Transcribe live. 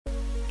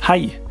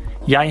Hei,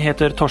 jeg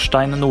heter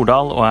Torstein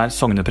Nordal og er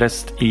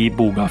sogneprest i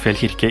Bogafjell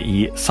kirke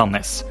i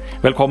Sandnes.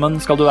 Velkommen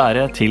skal du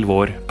være til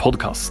vår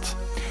podcast.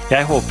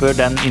 Jeg håper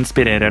den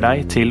inspirerer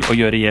deg til å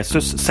gjøre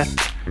Jesus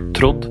sett,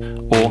 trodd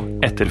og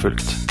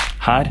etterfulgt.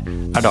 Her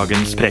er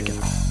dagens preken.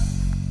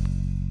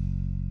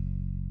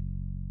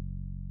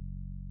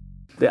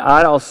 Det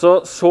er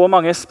altså så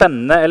mange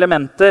spennende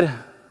elementer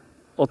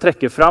å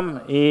trekke fram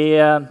i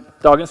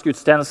dagens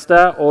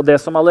gudstjeneste, og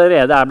det som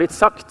allerede er blitt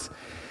sagt,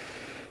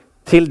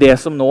 til det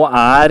som nå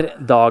er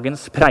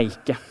dagens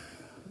preike.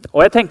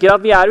 Og jeg tenker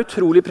at vi er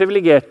utrolig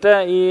privilegerte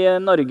i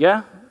Norge,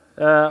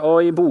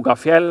 og i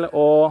Bogafjell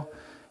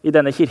og i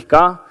denne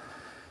kirka,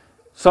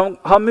 som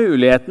har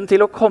muligheten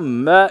til å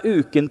komme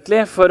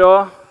ukentlig for å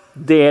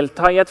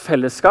delta i et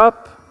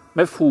fellesskap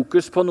med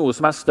fokus på noe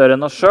som er større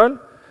enn oss selv,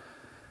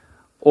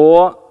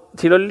 og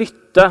til å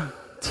lytte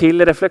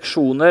til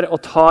refleksjoner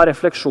og ta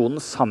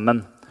refleksjonen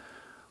sammen.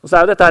 Og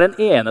så er jo dette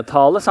en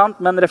enetale,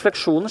 sant? Men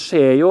refleksjonen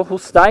skjer jo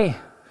hos deg.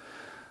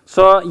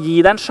 Så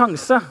gi deg en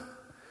sjanse.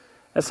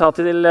 Jeg sa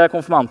til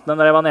konfirmantene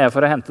når jeg var nede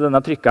for å hente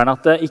denne trykkeren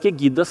at ikke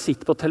gidd å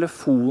sitte på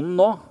telefonen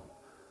nå.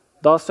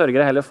 Da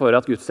sørger jeg heller for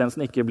at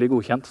gudstjenesten ikke blir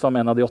godkjent som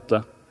en av de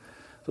 8.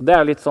 Så det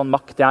er jo litt sånn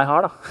makt jeg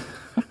har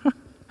da.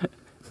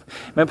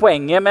 Men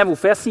poenget med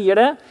hvorfor jeg sier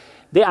det,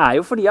 det er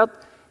jo fordi at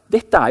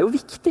dette er jo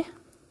viktig.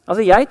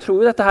 Altså jeg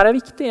tror dette her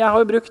er viktig. Jeg har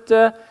jo brukt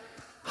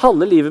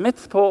halve livet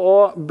mitt på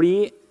å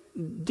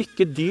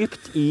dykke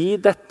dypt i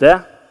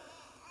dette,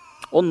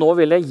 og nå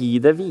vil jeg gi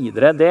det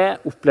videre.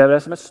 Det opplever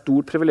jeg som et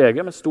stort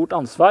privilegium, et stort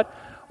ansvar.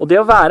 Og det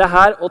å være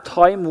her og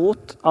ta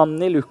imot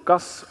Annie,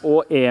 Lukas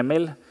og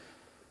Emil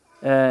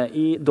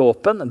i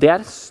dåpen, det er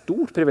et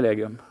stort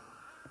privilegium.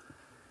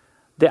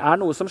 Det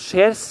er noe som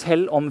skjer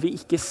selv om vi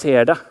ikke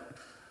ser det,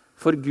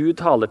 for Gud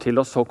taler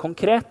til oss så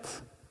konkret.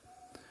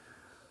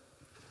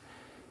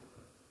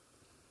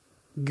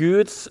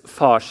 Guds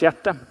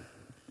farshjerte.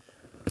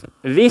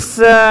 Hvis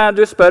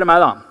du spør meg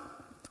da,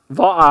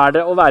 hva er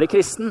det å være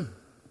kristen?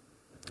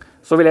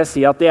 Så vil jeg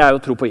si at det er å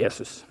tro på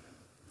Jesus.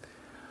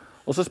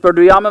 Og så spør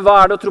du, ja, men hva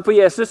er det å tro på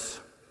Jesus?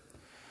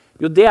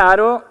 Jo, det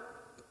er å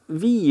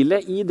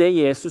hvile i det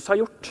Jesus har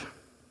gjort.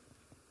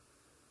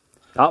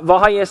 Ja, hva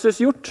har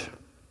Jesus gjort?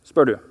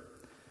 Spør du.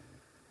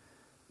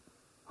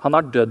 Han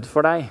har dødd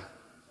for deg,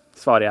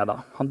 svarer jeg da.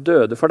 Han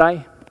døde for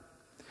deg.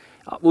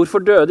 Ja,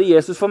 hvorfor døde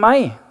Jesus for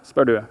meg,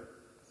 spør du.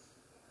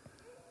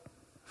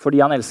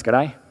 Fordi han elsker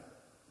deg.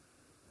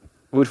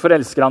 Hvorfor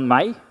elsker han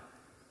meg?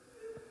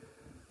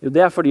 Jo,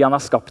 det er fordi han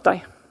har skapt deg.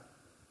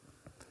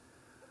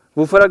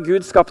 Hvorfor har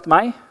Gud skapt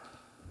meg?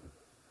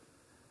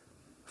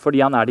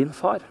 Fordi han er din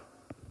far.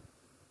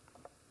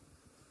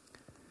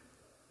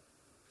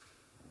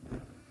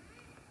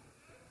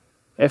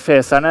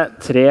 Efeserne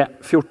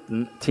 3,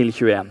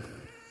 14-21.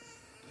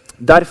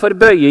 Derfor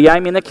bøyer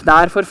jeg mine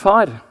knær for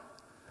far,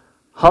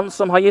 han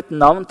som har gitt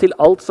navn til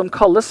alt som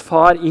kalles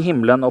far i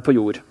himmelen og på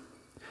jord.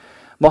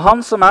 Må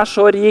han som er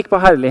så rik på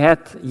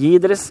herlighet, gi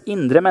deres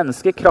indre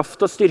menneske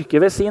kraft og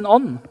styrke ved sin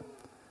ånd.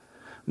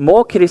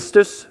 Må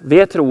Kristus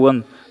ved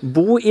troen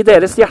bo i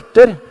deres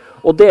hjerter,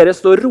 og dere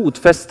stå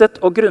rotfestet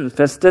og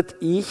grunnfestet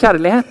i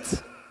kjærlighet.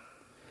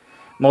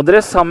 Må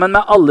dere sammen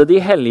med alle de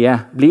hellige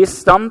bli i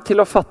stand til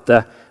å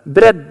fatte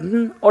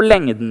bredden og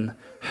lengden,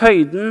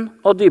 høyden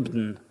og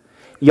dybden.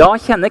 Ja,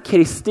 kjenne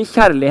Kristi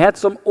kjærlighet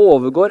som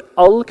overgår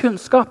all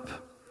kunnskap.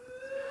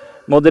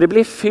 Må dere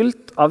bli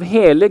fylt av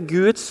hele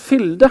Guds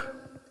fylde,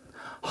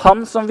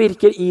 han som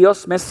virker i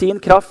oss med sin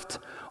kraft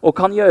og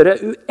kan gjøre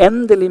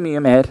uendelig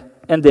mye mer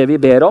enn det vi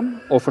ber om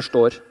og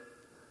forstår.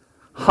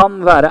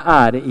 Han være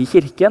ære i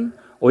kirken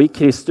og i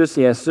Kristus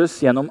Jesus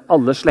gjennom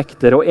alle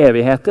slekter og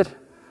evigheter.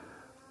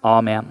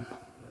 Amen.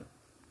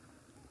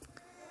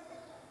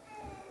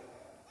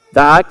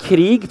 Det er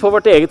krig på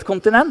vårt eget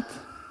kontinent,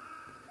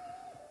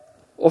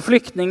 og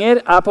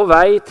flyktninger er på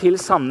vei til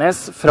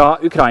Sandnes fra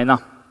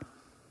Ukraina.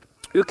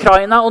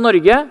 Ukraina og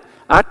Norge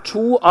er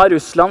 2 av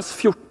Russlands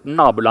 14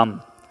 naboland.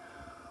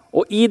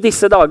 Og i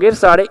disse dager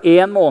så er det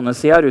 1 måned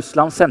siden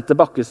Russland sendte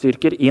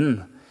bakkestyrker inn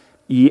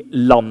i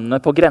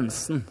landet på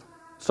grensen,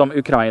 som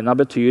Ukraina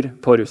betyr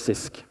på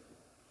russisk.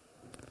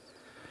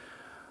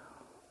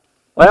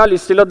 Og jeg har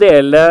lyst til å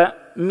dele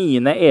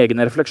mine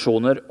egne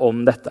refleksjoner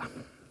om dette.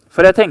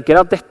 For jeg tenker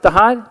at dette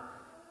her,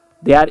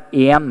 det er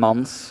 1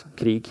 manns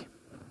krig.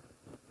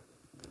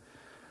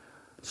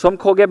 Som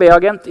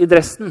KGB-agent i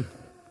Dresden,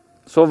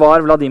 så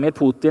var Vladimir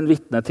Putin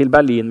vitne til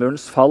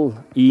Berlinmurens fall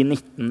i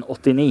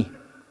 1989.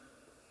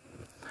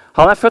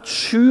 Han er født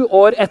 7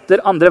 år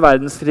etter 2.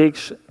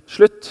 verdenskrigs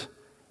slutt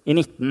i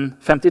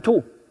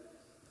 1952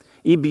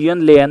 i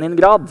byen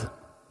Leningrad.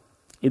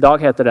 I dag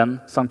heter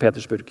den St.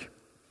 Petersburg.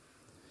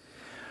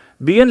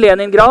 Byen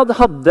Leningrad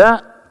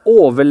hadde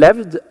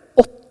overlevd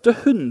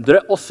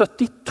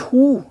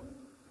 872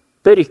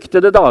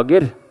 beryktede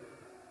dager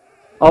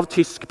av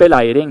tysk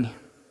beleiring.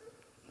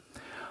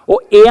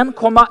 Og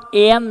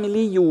 1,1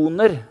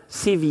 millioner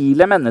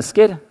sivile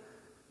mennesker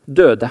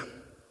døde.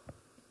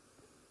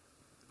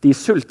 De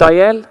sulta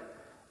ihjel,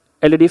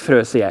 eller de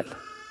frøs ihjel.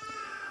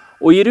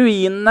 Og i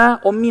ruinene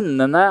og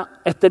minnene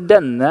etter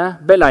denne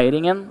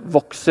beleiringen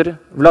vokser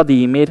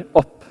Vladimir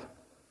opp.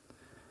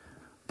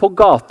 På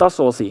gata,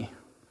 så å si.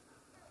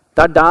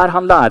 Det er der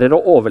han lærer å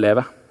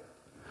overleve.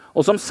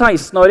 Og som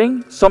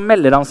 16-åring så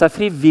melder han seg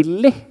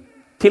frivillig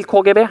til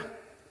KGB.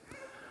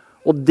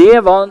 Og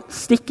det var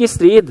stikk i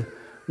strid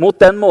mot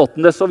den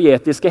måten det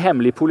sovjetiske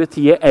hemmelige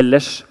politiet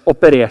ellers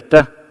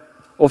opererte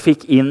og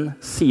fikk inn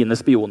sine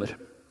spioner.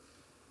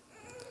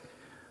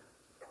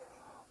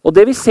 Og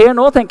det vi ser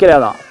nå, tenker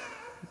jeg da,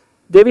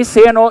 det vi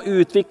ser nå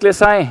utvikle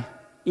seg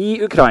i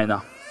Ukraina,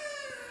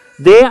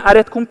 det er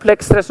et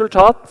komplekst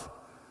resultat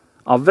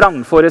av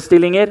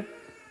vrangforestillinger,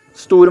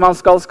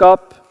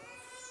 stormannsgalskap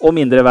og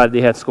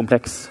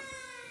mindreverdighetskompleks.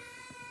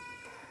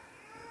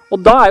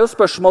 Og da er jo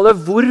spørsmålet,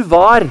 hvor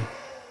var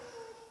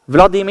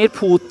Vladimir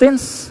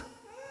Putins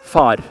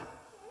far?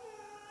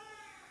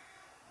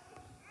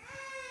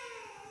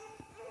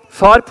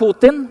 Far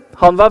Putin,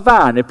 han var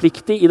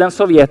vernepliktig i den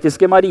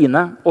sovjetiske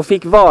marine og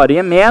fikk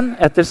varige men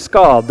etter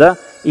skade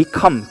i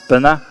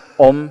kampene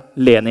om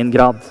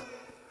Leningrad.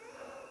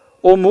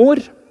 Og mor,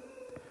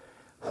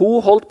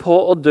 hun holdt på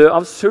å dø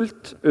av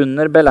sult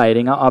under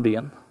beleiringen av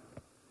byen.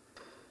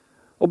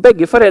 Og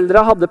begge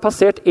foreldre hadde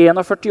passert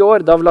 41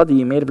 år da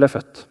Vladimir ble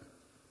født.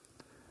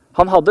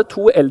 Han hadde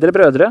 2 eldre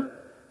brødre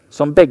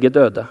som begge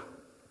døde.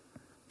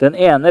 Den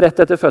ene rett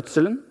etter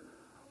fødselen,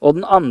 og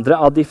den andre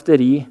av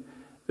difteri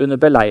under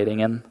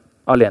beleiringen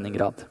av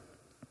Leningrad.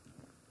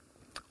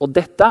 Og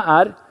dette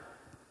er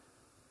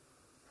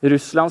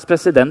Russlands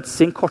president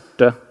sin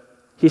korte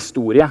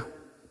historie.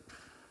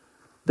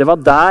 Det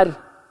var der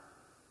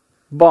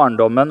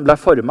barndommen ble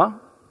formet,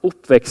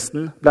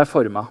 oppveksten ble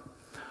formet.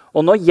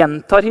 Og nå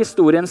gjentar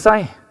historien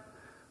seg,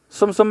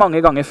 som så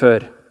mange ganger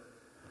før.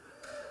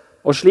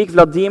 Og slik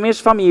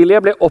Vladimirs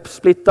familie ble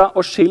oppsplittet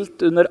og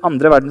skilt under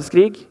 2.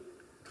 verdenskrig,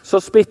 så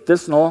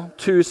splittes nå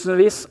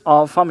tusenvis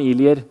av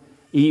familier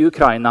i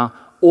Ukraina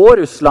og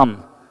Russland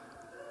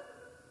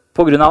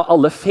på grunn av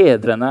alle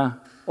fedrene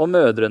og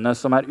mødrene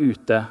som er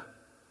ute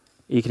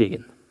i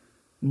krigen.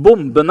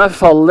 Bombene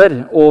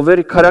faller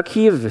over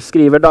Kharkiv,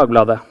 skriver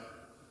Dagbladet.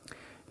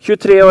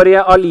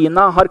 23-årige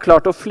Alina har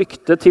klart å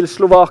flykte til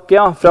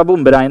Slovakia fra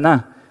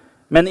bomberegnet,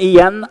 men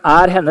igjen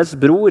er hennes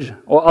bror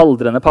og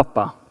aldrende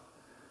pappa.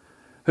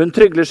 Hun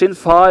trygler sin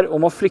far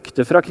om å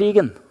flykte fra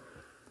krigen.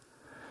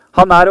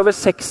 Han er over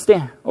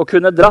 60 og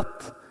kunne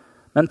dratt,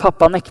 men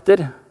pappa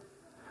nekter.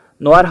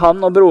 Nå er han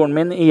og broren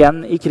min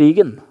igjen i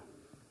krigen,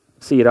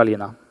 sier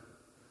Alina.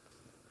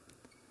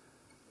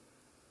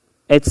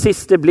 Et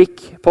siste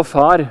blikk på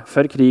far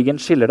før krigen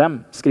skiller dem,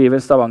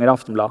 skriver Stavanger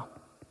Aftenblad.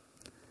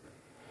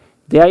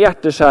 Det er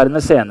hjerteskjærende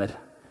scener.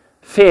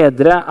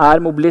 Fedre er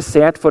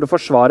mobilisert for å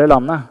forsvare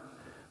landet.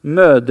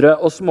 Mødre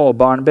og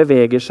småbarn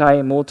beveger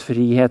seg mot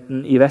friheten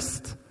i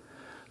vest.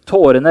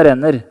 Tårene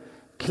renner.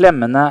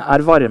 Klemmene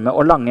er varme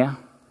og lange.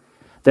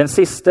 Den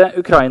siste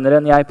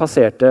ukraineren jeg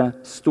passerte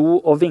sto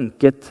og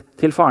vinket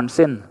til faren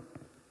sin.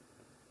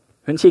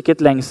 Hun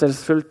kikket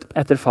lengselsfullt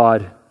etter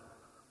far,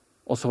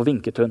 og så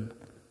vinket hun.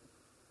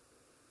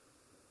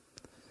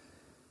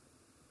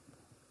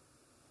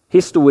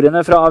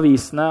 Historiene fra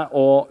avisene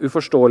og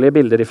uforståelige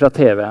bilder fra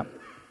TV.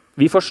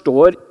 Vi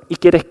forstår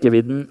ikke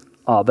rekkevidden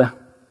av det.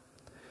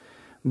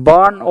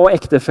 Barn og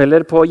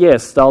ektefeller på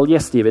Gjesdal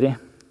gjestgiveri.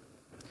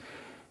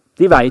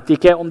 De vet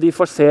ikke om de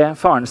får se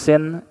faren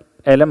sin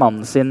eller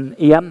mannen sin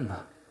igjen.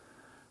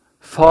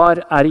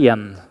 Far er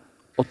igjen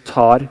og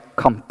tar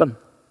kampen.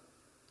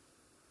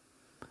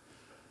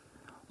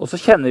 Og så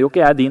kjenner jo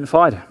ikke jeg din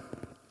far.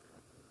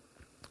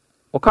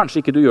 Og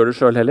kanskje ikke du gjør det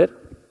selv heller.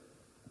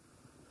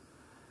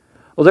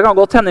 Og det kan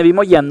godt hende vi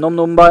må gjennom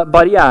noen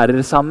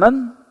barrierer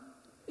sammen,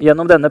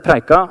 gjennom denne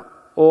preika,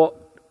 og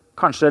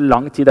kanskje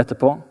lang tid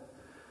etterpå,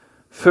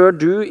 før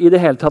du i det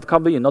hele tatt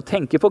kan begynne å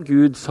tenke på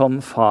Gud som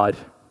far.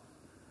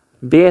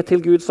 Be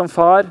til Gud som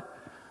far,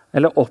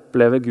 eller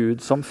oppleve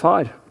Gud som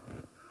far.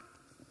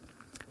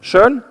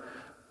 Selv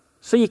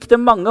så gikk det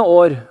mange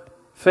år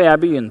før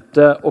jeg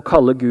begynte å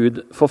kalle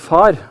Gud for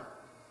far.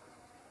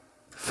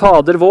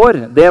 Fader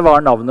vår, det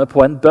var navnet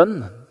på en bønn.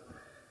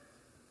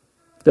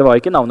 Det var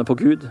ikke navnet på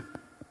Gud.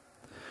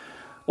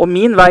 Og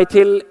min vei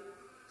til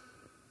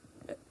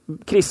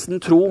kristen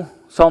tro,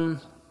 sånn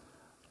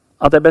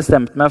at jeg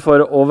bestemte meg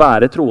for å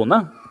være troende,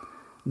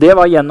 det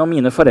var gjennom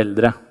mine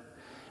foreldre.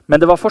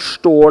 Men det var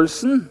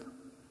forståelsen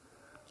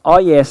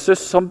av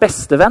Jesus som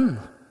bestevenn,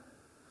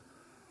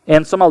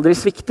 en som aldri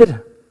svikter.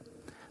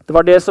 Det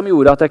var det som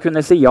gjorde at jeg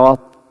kunne si ja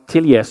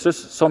til Jesus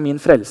som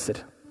min frelser.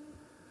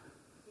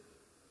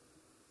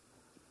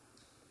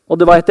 Og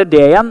det var etter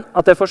det igjen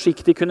at jeg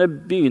forsiktig kunne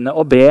begynne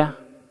å be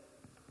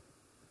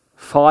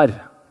far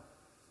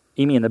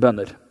i mine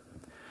bønner.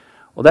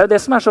 Og det er jo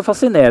det som er så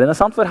fascinerende,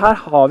 sant? For her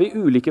har vi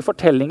ulike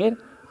fortellinger,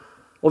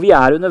 og vi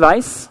er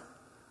underveis,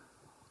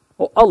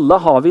 og alle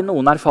har vi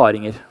noen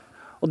erfaringer.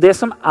 Og det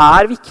som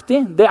er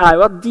viktig, det er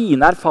jo at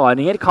dine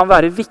erfaringer kan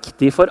være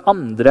viktig for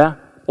andre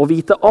å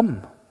vite om.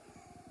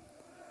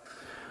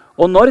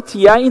 Og når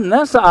tida er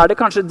inne, så er det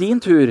kanskje din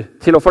tur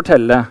til å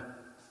fortelle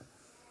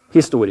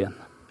historien.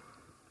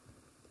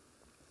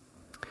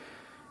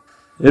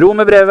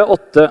 Romerbrevet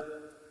 8,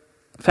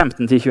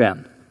 15-21.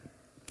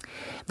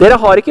 Dere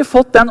har ikke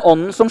fått den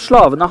ånden som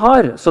slavene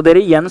har, så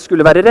dere igjen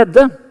skulle være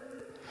redde.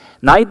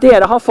 Nei,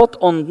 dere har fått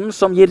ånden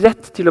som gir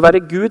rett til å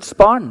være Guds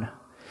barn.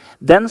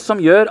 Den som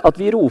gjør at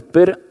vi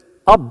roper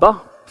Abba,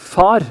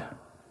 far.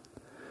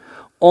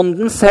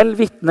 Ånden selv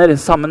vitner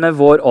sammen med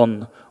vår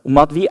ånd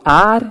om at vi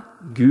er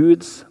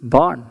Guds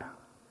barn.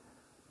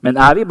 Men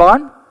er vi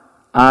barn,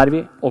 er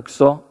vi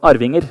også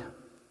arvinger.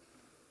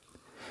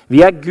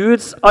 Vi er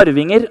Guds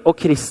arvinger og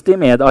Kristi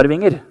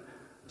medarvinger,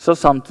 så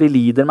sant vi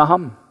lider med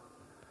ham.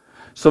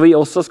 Så vi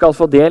også skal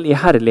få del i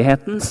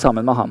herligheten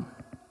sammen med ham.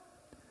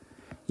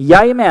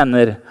 Jeg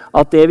mener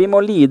at det vi må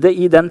lide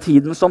i den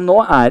tiden som nå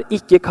er,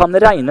 ikke kan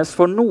regnes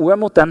for noe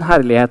mot den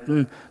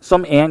herligheten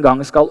som en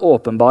gang skal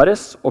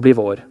åpenbares og bli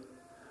vår.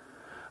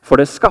 For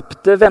det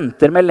skapte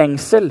venter med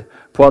lengsel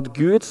på at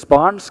Guds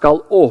barn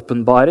skal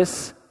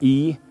åpenbares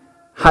i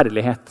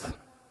herlighet.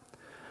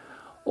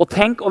 Og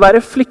tenk å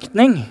være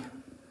flyktning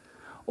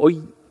og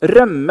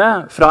rømme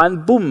fra en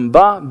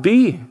bomba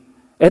by,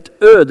 et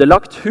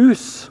ødelagt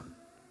hus,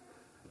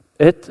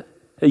 et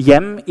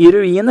hjem i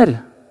ruiner,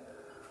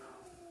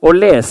 og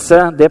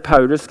lese det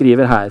Paulus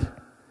skriver her.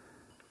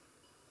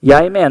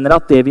 Jeg mener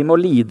at det vi må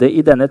lide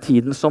i denne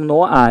tiden som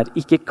nå er,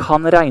 ikke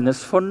kan regnes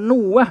for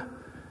noe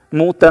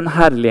mot den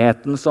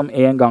herligheten som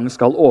en gang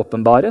skal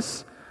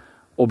åpenbares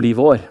og bli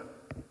vår.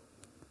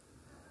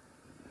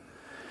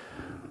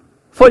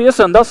 Forrige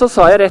søndag så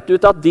sa jeg rett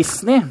ut at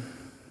Disney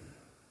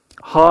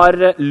har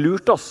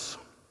lurt oss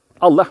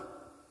alle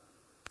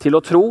til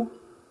å tro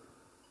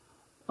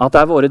at det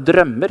er våre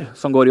drømmer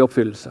som går i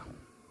oppfyllelse.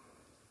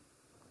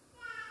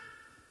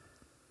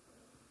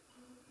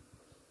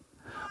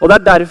 Og det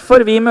er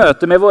derfor vi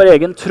møter med vår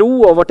egen tro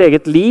og vårt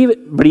eget liv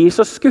blir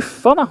så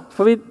skuffa.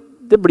 For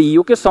det blir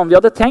jo ikke som vi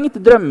hadde tenkt.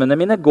 Drømmene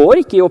mine går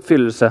ikke i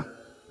oppfyllelse.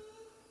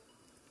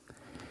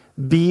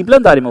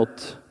 Bibelen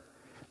derimot,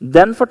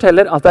 den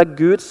forteller at det er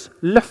Guds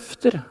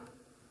løfter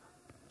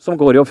som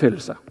går i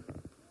oppfyllelse.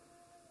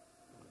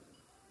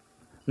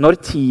 Når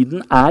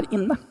tiden er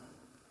inne.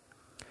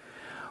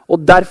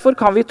 Og derfor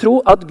kan vi tro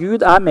at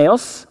Gud er med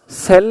oss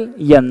selv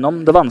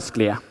gjennom det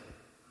vanskelige.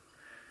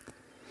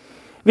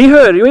 Vi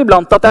hører jo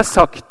iblant at det er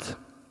sagt,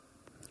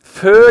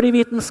 før de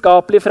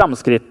vitenskapelige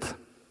framskritt,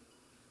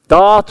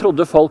 da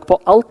trodde folk på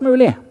alt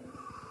mulig.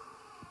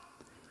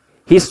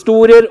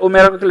 Historier og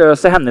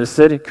mirakuløse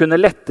hendelser kunne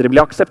lettere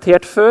bli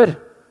akseptert før.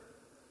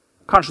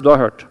 Kanskje du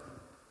har hørt.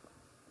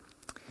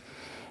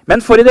 Men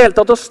for i det hele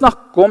tatt å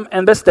snakke om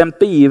en bestemt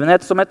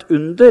begivenhet som et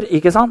under,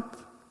 ikke sant?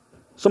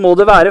 Så må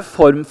det være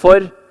form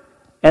for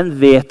en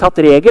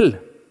vedtatt regel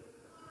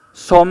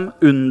som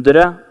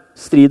underet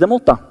strider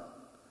mot da.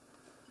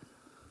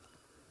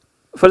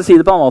 For å si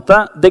det på en måte,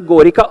 det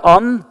går ikke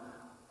an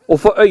å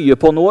få øye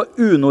på noe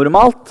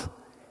unormalt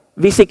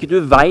hvis ikke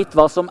du vet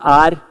hva som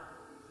er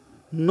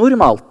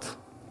normalt.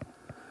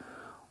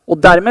 Og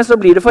dermed så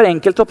blir det for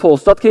enkelt å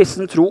påstå at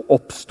kristen tro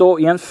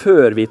oppstår i en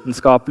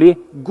førvitenskapelig,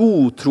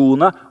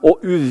 godtroende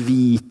og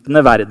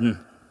uvitende verden.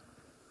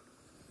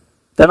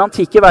 Den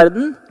antikke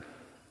verden,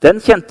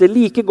 den kjente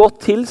like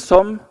godt til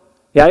som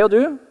jeg og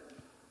du,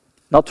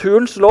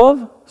 naturens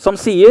lov som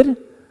sier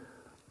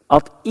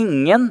at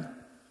ingen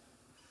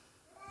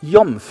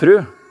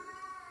jomfru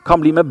kan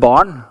bli med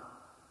barn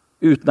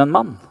uten en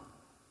mann.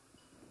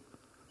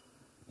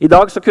 I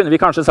dag så kunne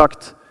vi kanskje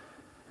sagt,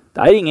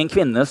 det er ingen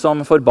kvinne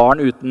som får barn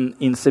uten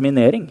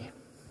inseminering.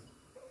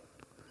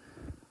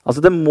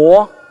 Altså det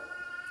må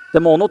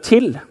noe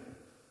til.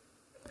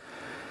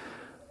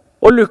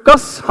 Og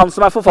Lukas, han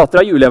som er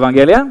forfatter av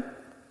juleevangeliet,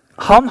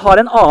 han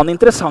har en annen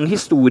interessant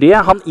historie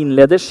han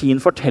innleder sin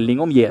fortelling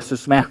om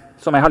Jesus med,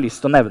 som jeg har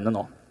lyst til å nevne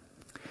nå.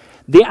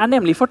 Det er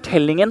nemlig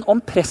fortellingen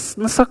om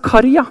presten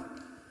Zakaria.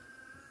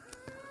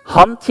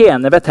 Han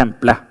tjener ved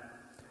tempelet.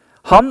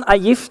 Han er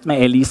gift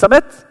med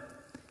Elisabeth.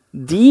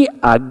 De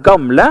er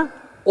gamle,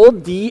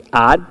 og de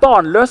er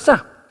barnløse.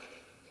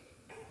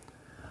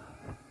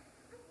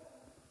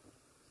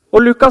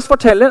 Og Lukas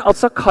forteller at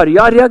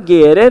Zakaria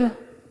reagerer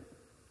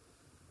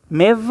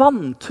med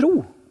vantro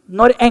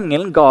når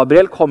engelen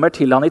Gabriel kommer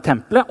til han i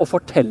tempelet og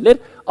forteller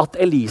at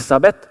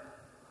Elisabeth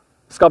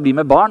skal bli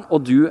med barn,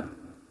 og du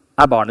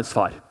er barnets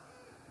far.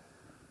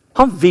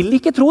 Han vil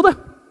ikke tro det.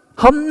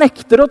 Han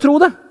nekter å tro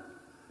det.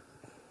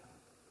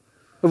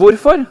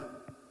 Hvorfor?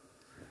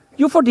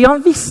 Jo, fordi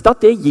han visste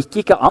at det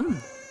gikk ikke an.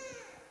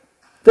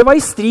 Det var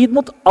i strid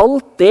mot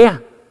alt det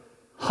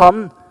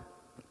han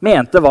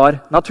mente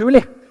var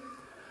naturlig.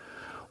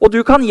 Og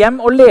du kan hjem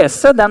og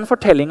lese den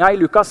fortellingen i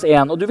Lukas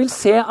 1, og du vil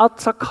se at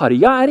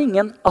Zakaria er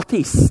ingen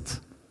ateist.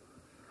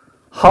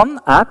 Han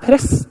er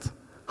prest.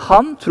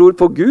 Han tror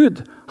på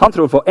Gud. Han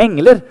tror på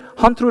engler.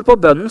 Han tror på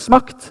bønnens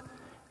makt.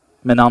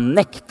 Men han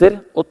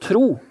nekter å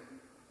tro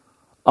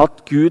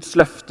at Guds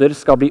løfter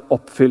skal bli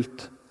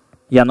oppfylt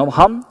gjennom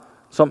han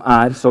som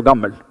er så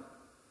gammel.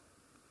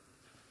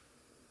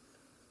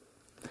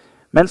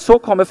 Men så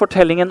kommer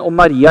fortellingen om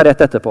Maria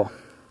rett etterpå.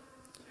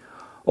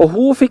 Og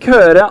hun fikk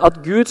høre at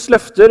Guds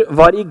løfter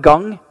var i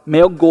gang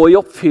med å gå i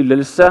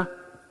oppfyllelse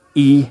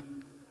i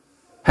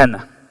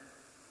henne.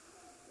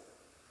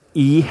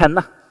 i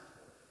henne.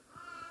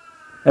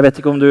 Jeg vet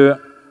ikke om du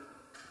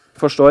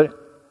forstår.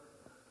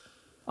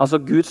 Altså,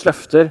 Guds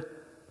løfter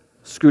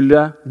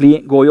skulle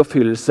gå i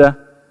oppfyllelse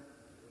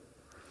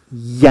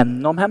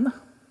gjennom henne.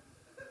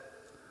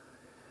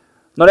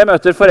 Når jeg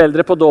møter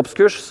foreldre på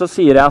dåpskurs, så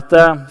sier jeg at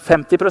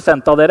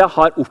 50% av dere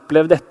har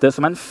opplevd dette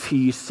som en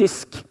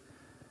fysisk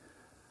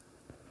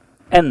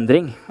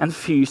endring, en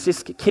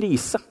fysisk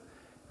krise.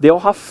 Det å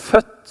ha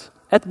født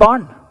et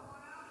barn.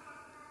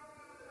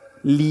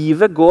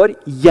 Livet går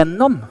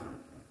gjennom.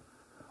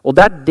 Og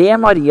det er det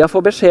Maria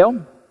får beskjed om.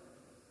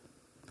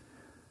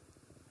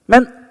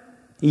 Men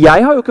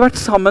jeg har jo ikke vært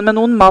sammen med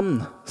noen mann,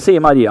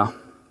 sier Maria.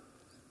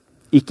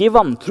 Ikke i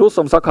vantro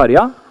som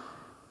Zakaria,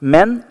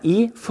 men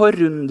i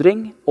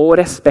forundring og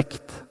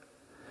respekt.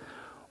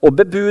 Og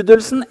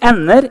bebudelsen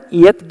ender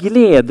i et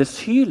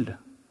gledeshyl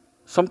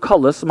som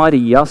kalles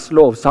Marias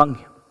lovsang.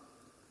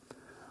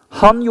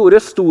 Han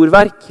gjorde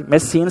storverk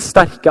med sin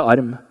sterke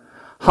arm.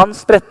 Han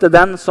spredte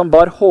den som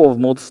bar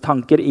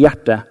hovmodstanker i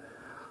hjertet.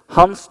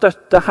 Han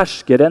støtte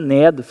herskere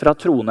ned fra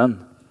tronen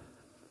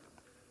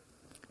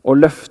og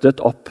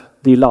løftet opp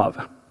de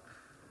lave.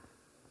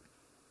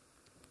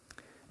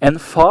 En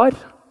far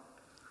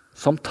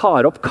som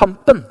tar opp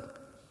kampen.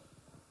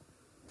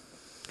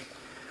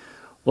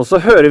 Og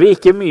så hører vi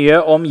ikke mye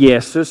om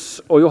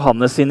Jesus og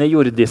Johannes sine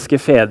jordiske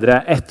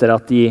fedre etter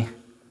at de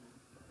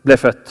ble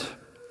født.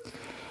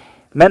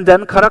 Men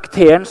den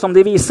karakteren som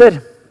de viser,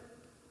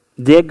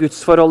 det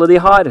gudsforholdet de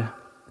har,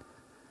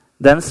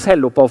 den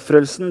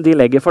selvoppofrelsen de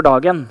legger for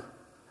dagen,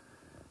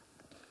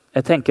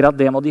 jeg tenker at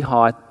det må de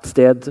ha et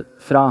sted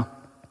fra.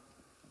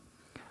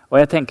 Og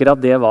jeg tenker at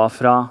det var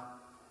fra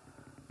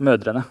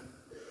mødrene.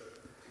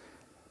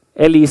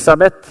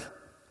 Elisabeth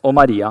og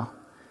Maria.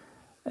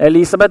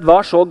 Elisabeth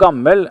var så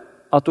gammel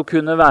at hun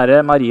kunne være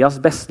Marias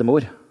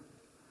bestemor.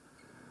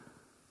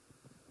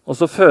 Og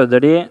så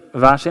føder de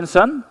hver sin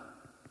sønn.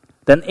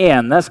 Den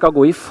ene skal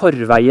gå i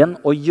forveien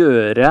og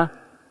gjøre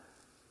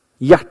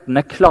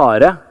hjertene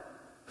klare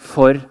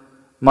for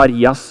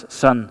Marias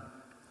sønn,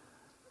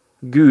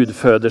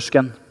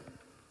 gudfødersken.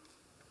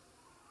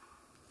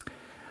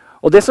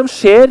 Og det som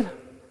skjer,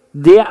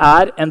 det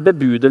er en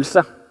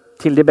bebudelse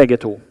til de begge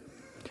to.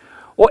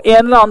 Og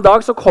en eller annen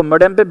dag så kommer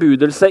det en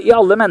bebudelse i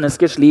alle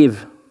menneskers liv.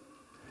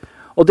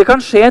 Og det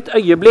kan skje et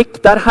øyeblikk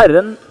der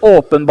Herren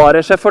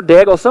åpenbarer seg for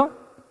deg også,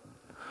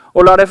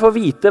 og lar deg få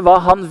vite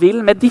hva han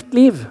vil med ditt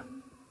liv.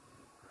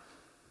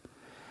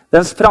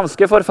 Den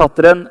franske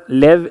forfatteren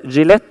Lev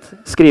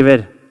Gillette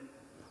skriver: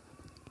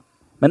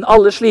 men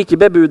alle slike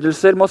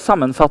bebudelser må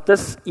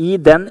sammenfattes i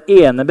den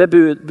ene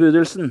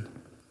bebudelsen.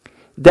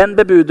 Den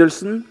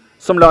bebudelsen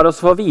som lar oss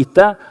få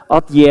vite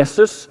at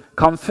Jesus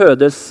kan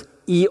fødes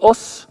i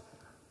oss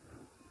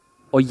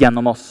og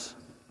gjennom oss.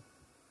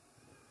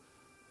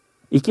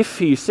 Ikke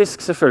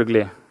fysisk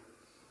selvfølgelig,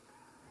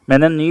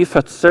 men en ny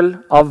fødsel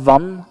av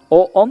vann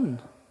og ånd.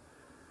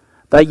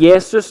 Der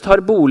Jesus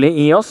tar bolig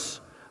i oss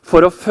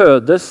for å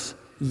fødes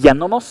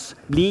gjennom oss,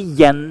 bli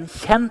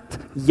gjenkjent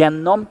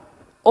gjennom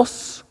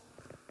oss.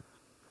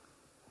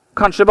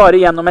 Kanskje bare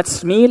gjennom et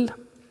smil,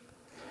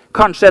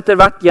 kanskje etter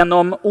hvert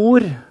gjennom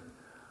ord,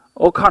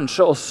 og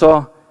kanskje også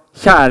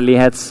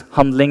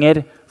kjærlighetshandlinger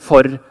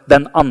for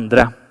den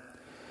andre.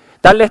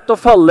 Det er lett å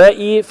falle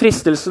i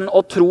fristelsen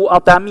og tro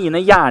at det er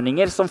mine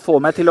gjerninger som får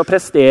meg til å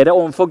prestere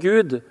overfor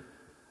Gud.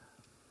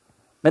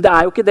 Men det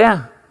er jo ikke det.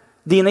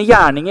 Dine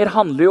gjerninger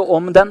handler jo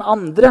om den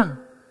andre.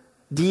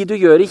 De du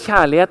gjør i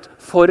kjærlighet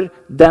for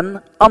den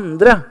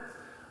andre.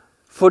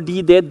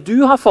 Fordi det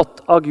du har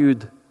fått av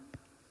Gud,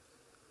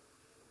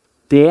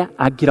 det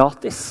er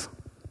gratis.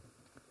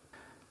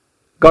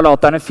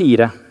 Galaterne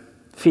 4,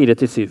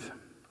 4-7.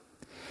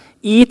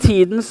 I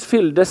tidens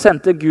fylde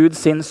sendte Gud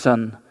sin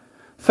sønn,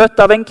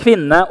 født av en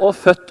kvinne og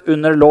født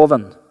under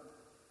loven.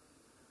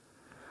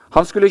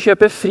 Han skulle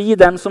kjøpe fri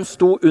dem som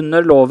sto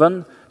under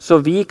loven, så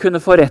vi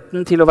kunne få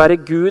retten til å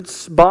være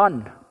Guds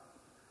barn.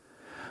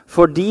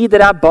 Fordi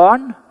dere er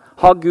barn,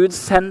 har Gud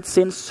sendt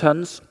sin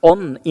sønns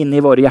ånd inn i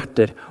våre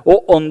hjerter,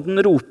 og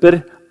ånden roper,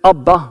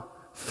 Abba,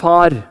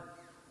 far.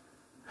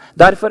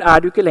 Derfor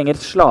er du ikke lenger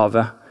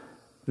slave,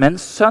 men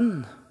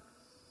sønn.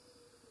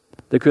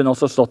 Det kunne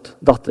også stått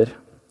datter.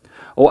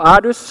 Og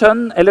er du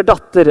sønn eller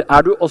datter,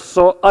 er du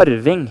også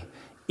arving,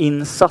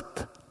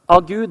 innsatt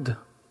av Gud.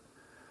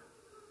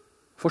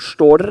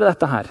 Forstår dere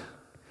dette her?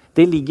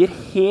 Det ligger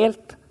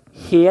helt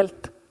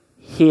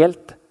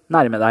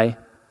nærme deg.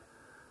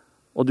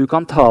 Og du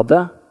kan ta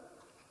det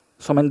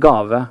som en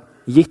gave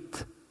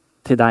gitt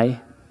til deg.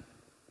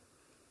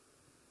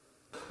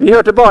 Vi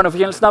hørte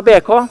barneforkynnelsen av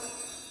BK.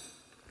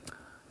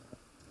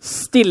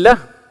 Stille.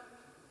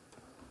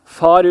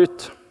 Far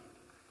ut.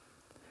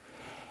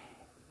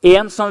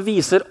 En som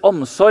viser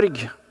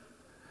omsorg.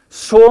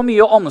 Så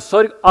mye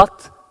omsorg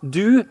at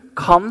du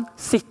kan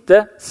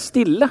sitte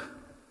stille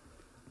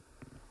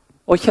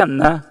og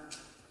kjenne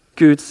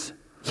Guds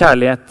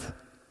kjærlighet.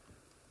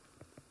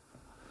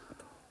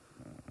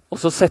 Og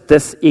så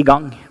settes i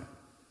gang.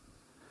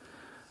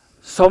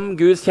 Som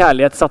Guds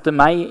kjærlighet satte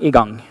meg i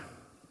gang.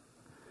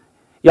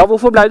 Ja,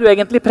 hvorfor ble du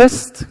egentlig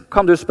prest,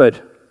 kan du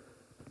spørre.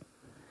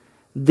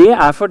 Det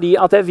fordi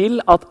at jeg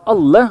vil at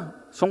alle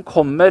som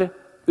kommer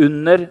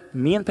under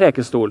min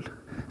prekestol,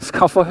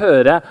 skal få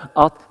høre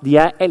at de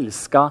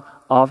elsket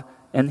av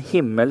en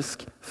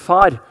himmelsk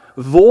far.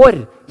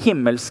 Vår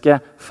himmelske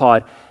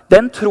far.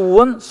 Den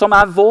troen som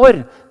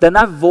vår, den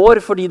vår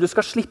fordi du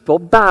skal slippe å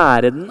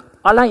bære den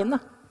alene.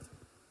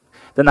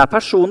 Den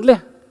personlig,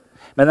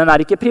 men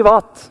den ikke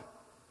privat.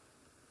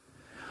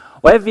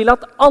 Og jeg vil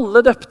at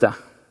alle døpte,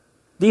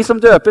 de som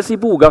døpes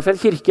i Bogafjell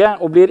kirke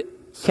og blir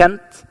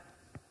kjent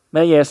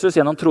med Jesus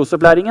gjennom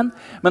trosopplæringen,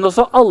 men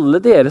også alle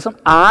dere som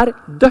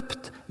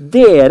døpt,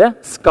 dere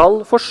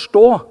skal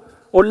forstå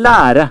og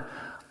lære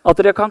at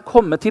dere kan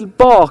komme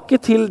tilbake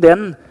til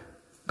den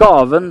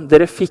gaven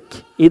dere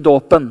fikk i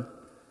dåpen.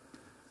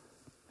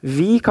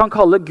 Vi kan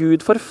kalle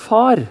Gud for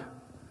far.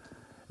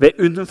 Ved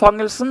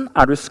unnfangelsen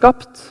du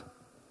skapt,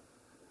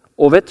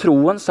 og ved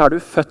troen så du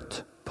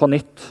født på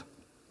nytt.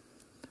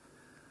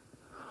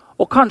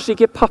 Og kanskje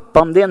ikke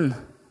pappaen din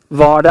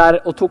var der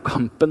og tok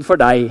kampen for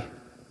deg.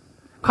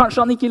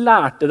 Kanskje han ikke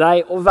lærte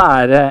deg å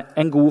være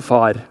en god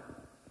far.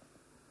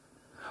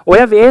 Og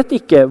jeg vet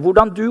ikke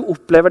hvordan du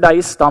opplever deg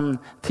i stand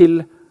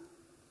til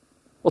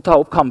å ta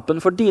opp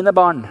kampen for dine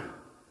barn.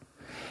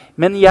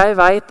 Men jeg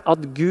vet at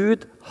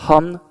Gud,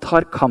 han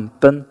tar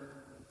kampen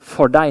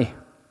for deg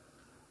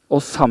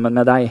og sammen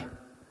med deg.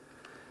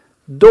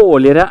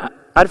 Dårligere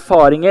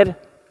erfaringer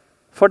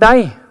for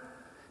deg,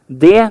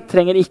 det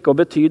trenger ikke å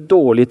bety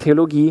dårlig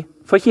teologi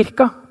for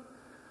kirka.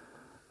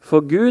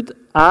 For Gud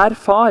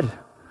far,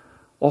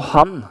 og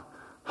han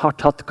har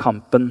tatt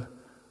kampen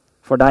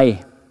for deg.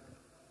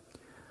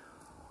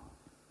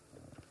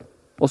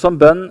 Og som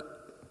bønn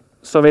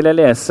så vil jeg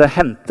lese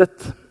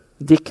Hentet,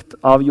 dikt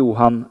av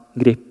Johan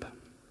Grip.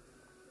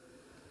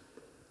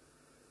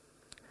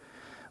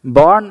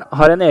 Barn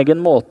har en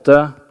egen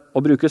måte å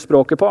bruke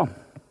språket på.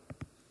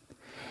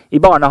 I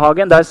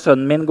barnehagen der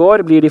sønnen min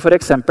går, blir de for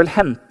eksempel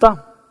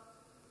henta.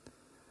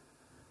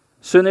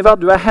 Sunniva,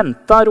 du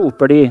henta,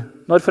 roper de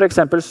når for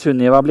eksempel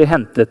Sunniva blir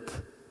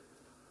hentet.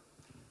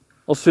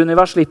 Og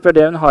Sunniva slipper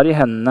det hun har i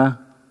hendene,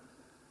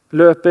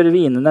 løper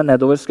vinende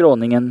nedover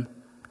skråningen,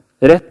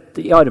 rett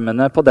i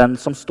armene på den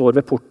som står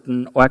ved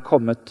porten og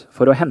kommet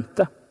for å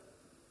hente.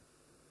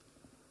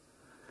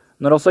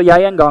 Når også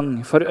jeg en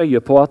gang får øye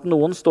på at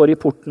noen står i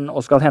porten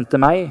og skal hente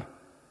meg,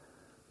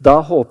 da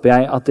håper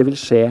jeg at det vil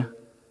skje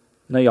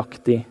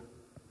nøyaktig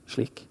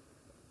slik.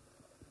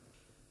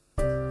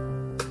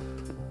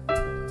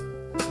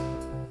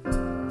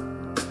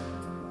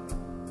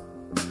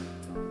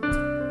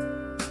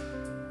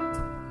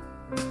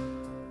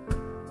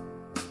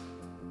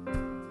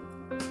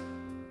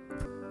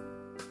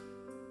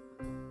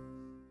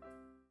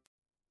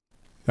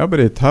 Ja,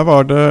 Britt, her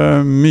var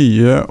det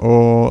mye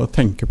å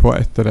tenke på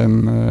etter en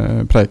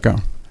preika.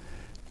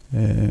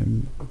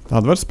 Det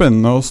hadde vært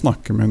spennende å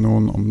snakke med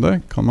noen om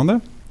det. Kan man det?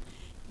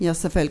 Ja,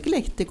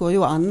 selvfølgelig. Det går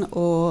jo an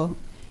å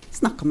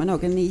snakke med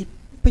noen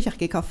på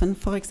kirkekaffen,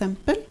 for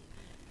eksempel.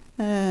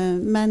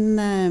 Men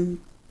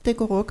det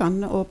går også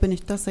an å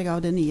benytte seg av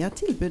det nye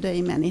tilbudet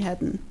i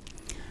menigheten.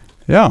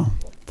 Ja,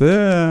 det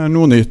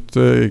noe nytt.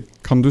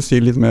 Kan du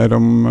si litt mer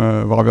om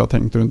hva vi har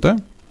tenkt rundt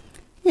det?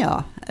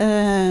 Ja,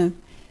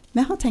 vi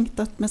har tenkt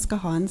at vi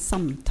skal ha en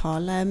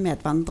samtale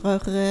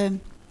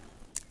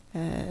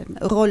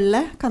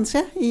medvandrerrolle,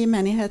 kanskje, i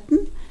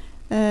menigheten.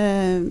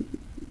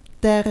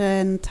 Der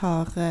en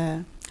har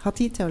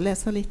tid til å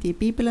lese litt i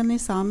Bibelen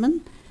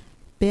sammen,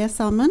 be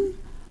sammen,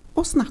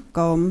 og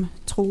snakke om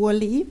tro og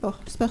liv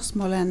og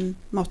spørsmål en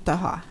måtte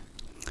ha.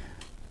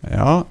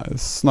 Ja,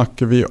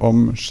 snakker vi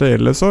om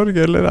sjelesorg,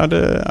 eller er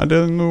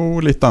det noe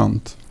litt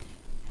annet?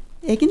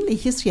 Egentlig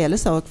ikke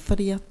sjelesorg,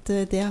 fordi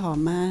at det har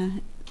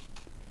vi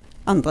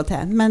andre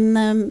til. Men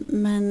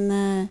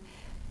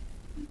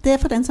det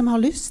for den som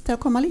har lyst til å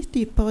komme litt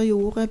dypere i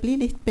jordet, bli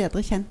litt bedre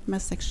kjent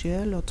med seg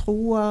selv og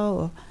troa,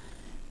 og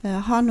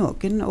ha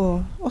noen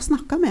å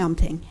snakke med om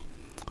ting.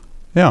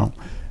 Ja,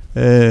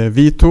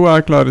 vi to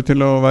klare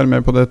til å være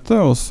med på dette,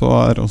 og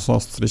så også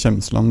Astrid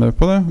Kjemsland med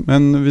på det.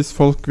 Men hvis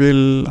folk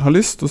vil ha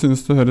lyst og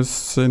synes det høres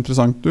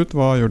interessant ut,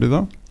 hva gjør de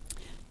da?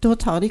 Da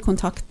tar de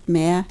kontakt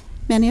med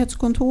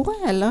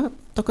menighetskontoret, eller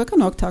dere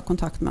kan også ta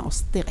kontakt med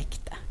oss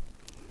direkte.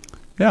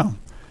 Ja,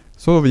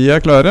 så vi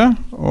klare,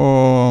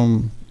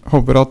 og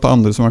håper at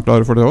andre som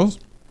klare for det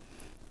også.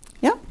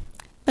 Ja,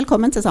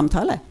 velkommen til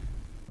samtale.